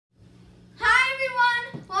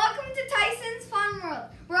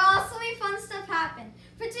happened.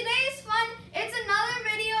 For today's fun, it's another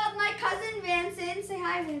video of my cousin Vanson. Say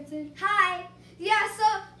hi, Vanson. Hi. Yeah, so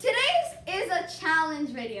today's is a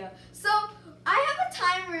challenge video. So I have a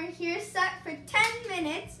timer here set for 10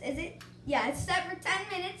 minutes. Is it? Yeah, it's set for 10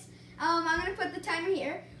 minutes. I'm going to put the timer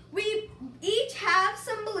here. We each have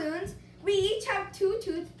some balloons. We each have 2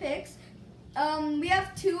 toothpicks. We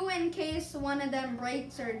have 2 in case one of them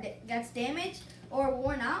breaks or gets damaged or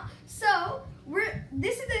worn out. So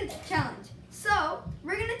this is the challenge. So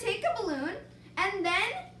we're gonna take a balloon, and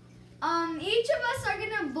then each of us are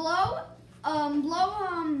gonna blow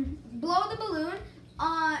the balloon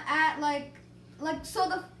at like so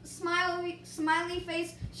the smiley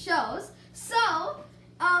face shows. So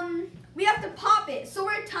we have to pop it. So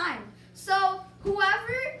we're timed. So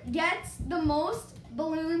whoever gets the most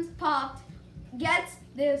balloons popped gets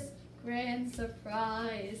this grand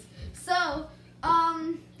surprise. So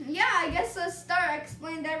yeah, I guess let's start. I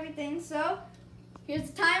explained everything. So here's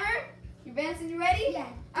the timer. You Vanson, you ready? Yeah.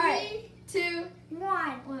 All right. 2,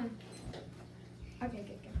 1. Okay,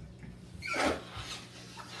 good.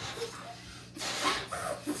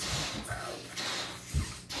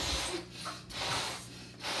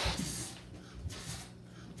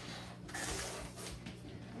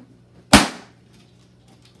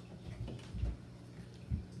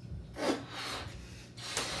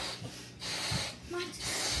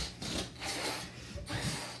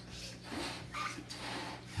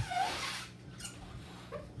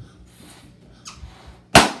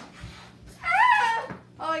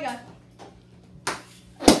 Oh my God.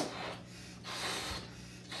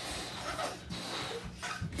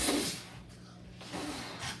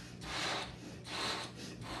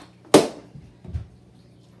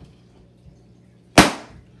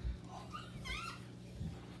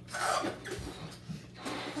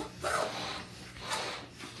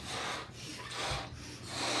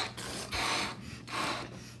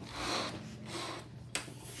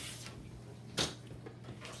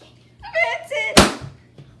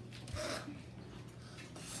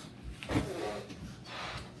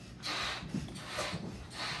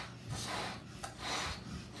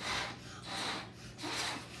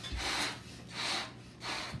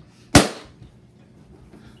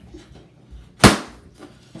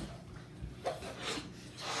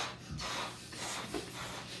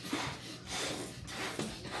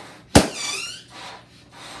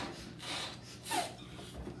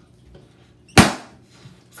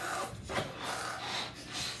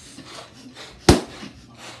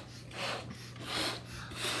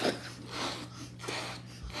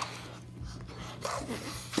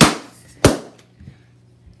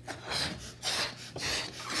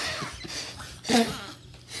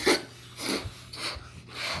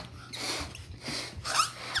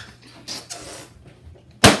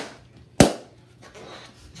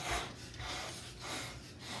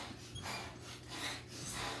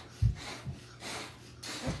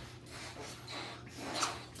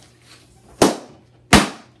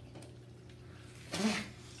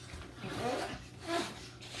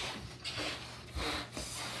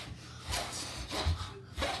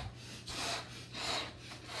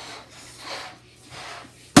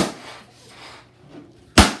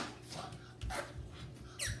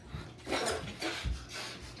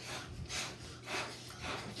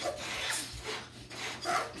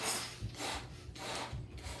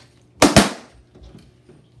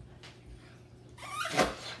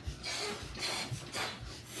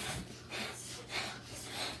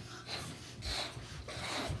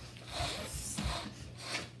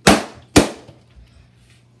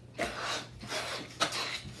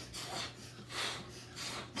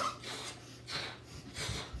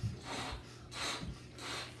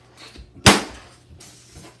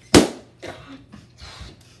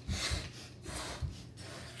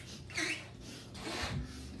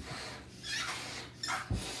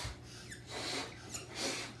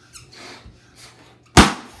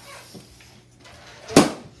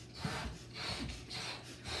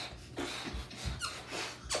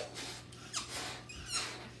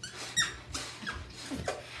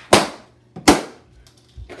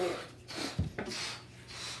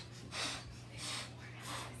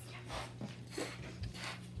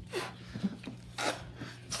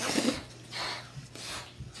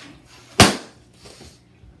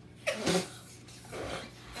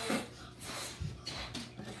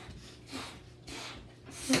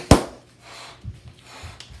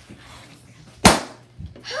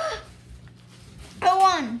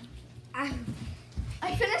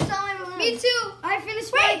 I finished all my balloons. Me too. I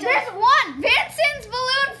finished. Wait, there's one. Vanson's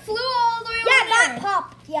balloon flew all the way over there. Yeah, that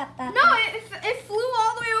popped. Yeah, that No, popped. it flew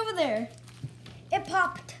all the way over there. It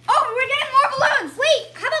popped. Oh, we're getting more balloons.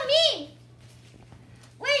 Wait, how about me?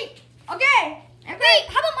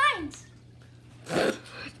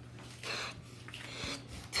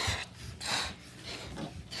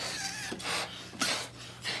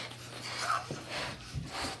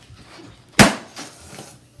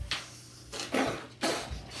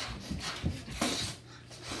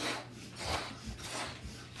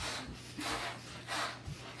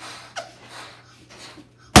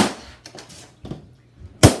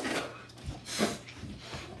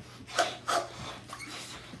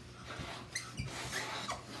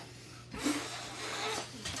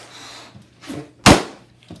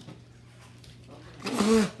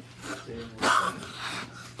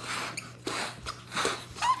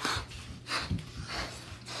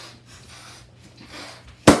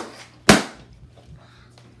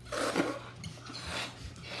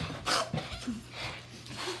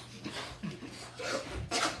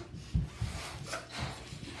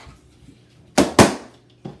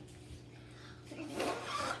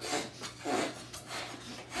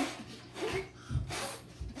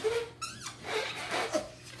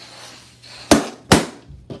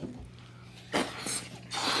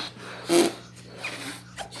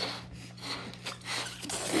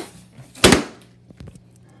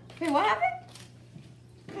 what happened?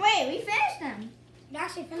 Wait, we finished them. You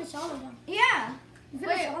actually finished all of them. Yeah.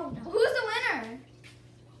 Wait, all of them. Who's the winner?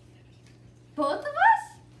 Both of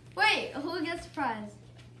us? Wait, who gets the prize?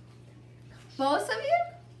 Both of you?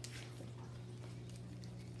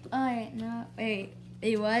 Alright, no. Wait,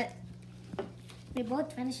 what? We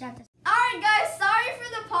both finished at the Alright guys, sorry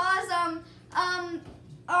for the pause.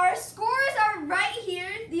 Our scores are right here.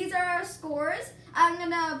 These are our scores. I'm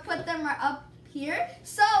gonna put them up here.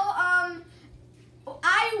 So, I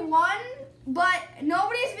won, but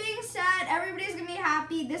nobody's being sad. Everybody's gonna be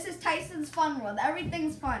happy. This is Tyson's Fun World.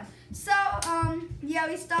 Everything's fun. So, yeah,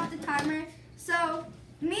 we stopped the timer. So,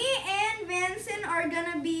 me and Vanson are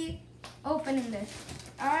gonna be opening this.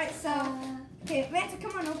 Alright, so, okay, Vanson,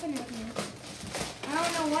 come on, open it with me. I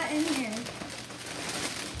don't know what in here.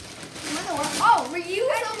 Oh,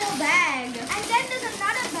 reusable bag. And then there's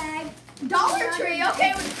another bag. Dollar Tree.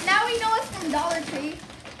 Okay, now we know it's from Dollar Tree. Wait.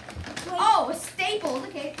 Oh, Staples.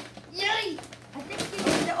 Okay. Yay. I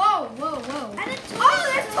think you. Oh, whoa. And then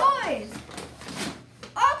Oh, there's toys.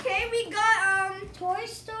 Okay, we got Toy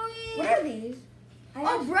Story. What are these?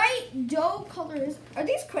 Oh, bright dough colors. Are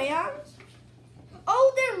these crayons?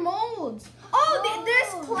 Oh, they're molds. Oh,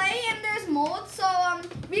 there's clay and there's molds. So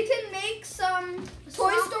we can make some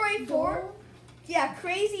Toy Story 4. Yeah,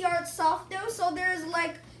 crazy art soft dough. So there's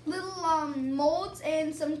like little molds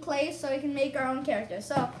and some clay, so we can make our own character.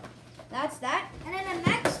 So that's that. And then the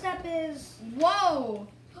next step is Whoa.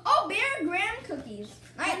 Oh, Bear Graham cookies.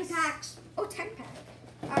 10 packs. Oh, 10 pack.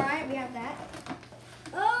 All right, we have that.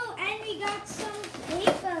 Oh, and we got some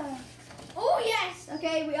paper. Oh yes.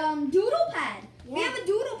 Okay, we doodle pad. Yeah. We have a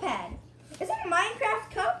doodle pad. Is it a Minecraft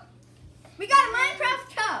cup? We got a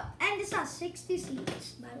Minecraft cup. And this has 60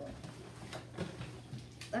 seeds, by the way.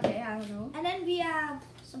 Okay, I don't know. And then we have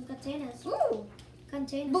some containers. Ooh,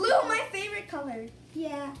 Containers. blue, my favorite color.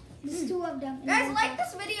 Yeah, there's two of them. Guys, like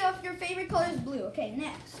this video if your favorite color is blue. Okay,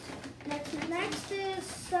 next. Next is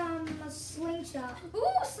some slingshot. Ooh,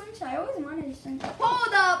 sunshine. I always wanted a sunshine.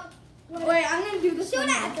 Hold up. Wait, I'm gonna do this. Shoot one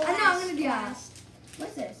at next. I know, I'm gonna do that.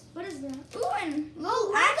 What's this? What is that? Ooh, and little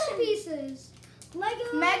Oh, action Lego pieces.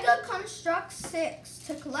 Lego. Mega Construct 6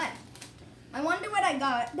 to collect. I wonder what I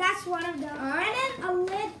got. That's one of them. Alright. And then a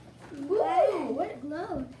lid. Ooh, What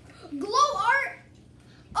glowed? glow art.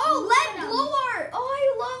 Oh, LED glow art. Oh, I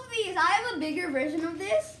love these. I have a bigger version of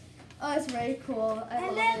this. Oh, it's very cool. I And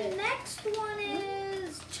love then it. next one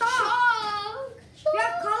is Chalk. We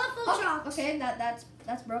have colorful chalks. Okay,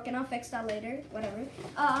 that's broken. I'll fix that later. Whatever.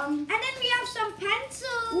 And then we have some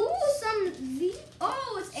pencils. Ooh, some Z.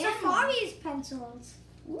 Oh, it's animal. Safari's pencils.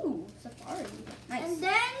 Ooh, Safari. Nice. And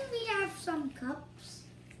then we have some cups.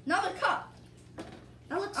 Another cup.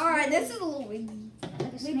 That looks All right, really this is a little wiggly.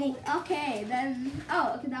 like a snake. Okay, then.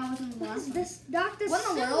 Oh, okay, that wasn't the What last is one. this? Dr. What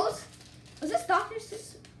in the Seuss. world? Was this Dr.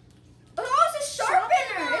 Seuss? Oh, it's a sharpener.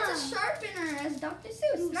 Sharpener. It's a sharpener as Dr.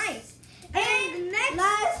 Seuss. Oops. Nice. And next,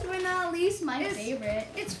 Last but not least, my is- favorite.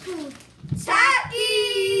 it's food.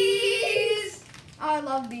 Takis! Oh, I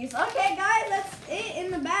love these. Okay, guys, that's it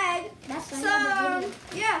in the bag. That's the So, end of the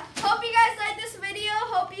video. yeah. Hope you guys like this video.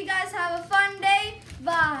 Hope you guys have a fun day.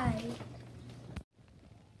 Bye.